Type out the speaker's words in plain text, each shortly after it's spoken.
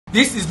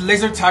This is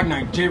Laser Tag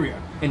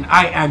Nigeria, and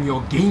I am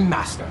your game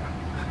master.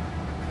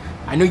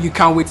 I know you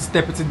can't wait to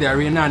step into the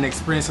arena and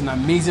experience an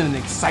amazing and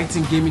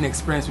exciting gaming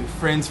experience with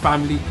friends,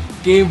 family,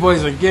 game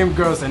boys and game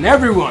girls and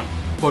everyone.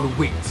 But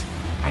wait,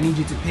 I need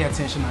you to pay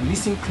attention and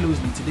listen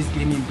closely to this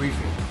gaming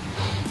briefing.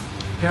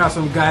 Here are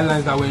some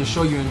guidelines that will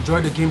ensure you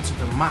enjoy the game to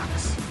the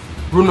max.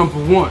 Rule number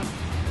 1,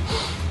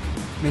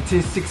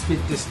 maintain 6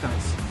 feet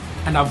distance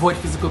and avoid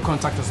physical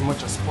contact as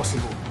much as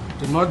possible.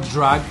 Do not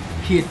drag,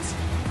 hit,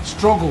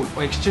 struggle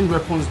or exchange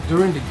weapons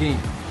during the game.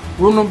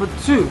 Rule number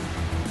 2,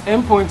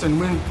 aim point and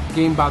win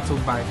game battle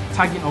by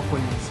tagging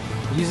opponents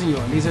using your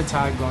laser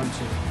tag gun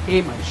to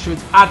aim and shoot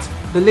at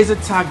the laser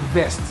tag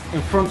vest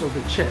in front of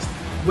the chest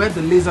where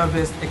the laser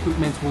vest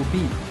equipment will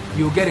be.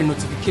 You'll get a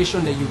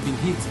notification that you've been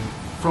hit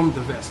from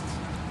the vest.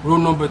 Rule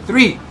number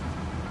 3,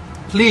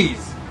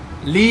 please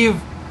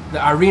leave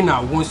the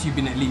arena once you've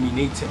been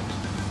eliminated.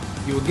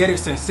 You will get a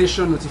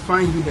sensation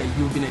notifying you that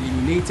you've been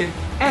eliminated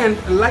and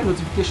a light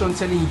notification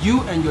telling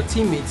you and your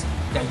teammates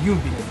that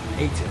you've been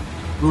eliminated.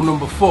 Rule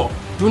number 4,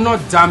 do not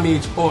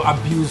damage or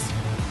abuse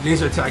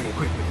laser tag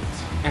equipment.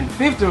 And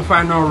 5th and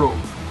final rule,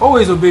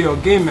 always obey your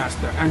game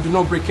master and do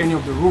not break any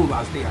of the rules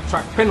as they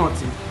attract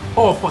penalty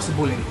or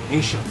possible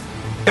elimination.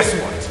 Guess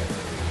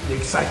what? The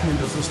excitement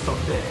doesn't stop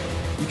there.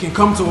 You can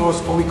come to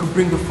us or we could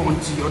bring the fun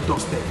to your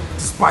doorstep to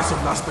spice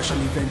up that special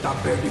event,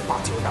 that birthday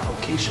party or that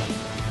occasion.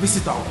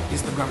 Visit our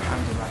Instagram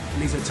handle at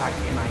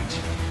LaserTagNIG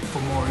for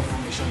more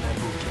information and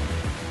booking.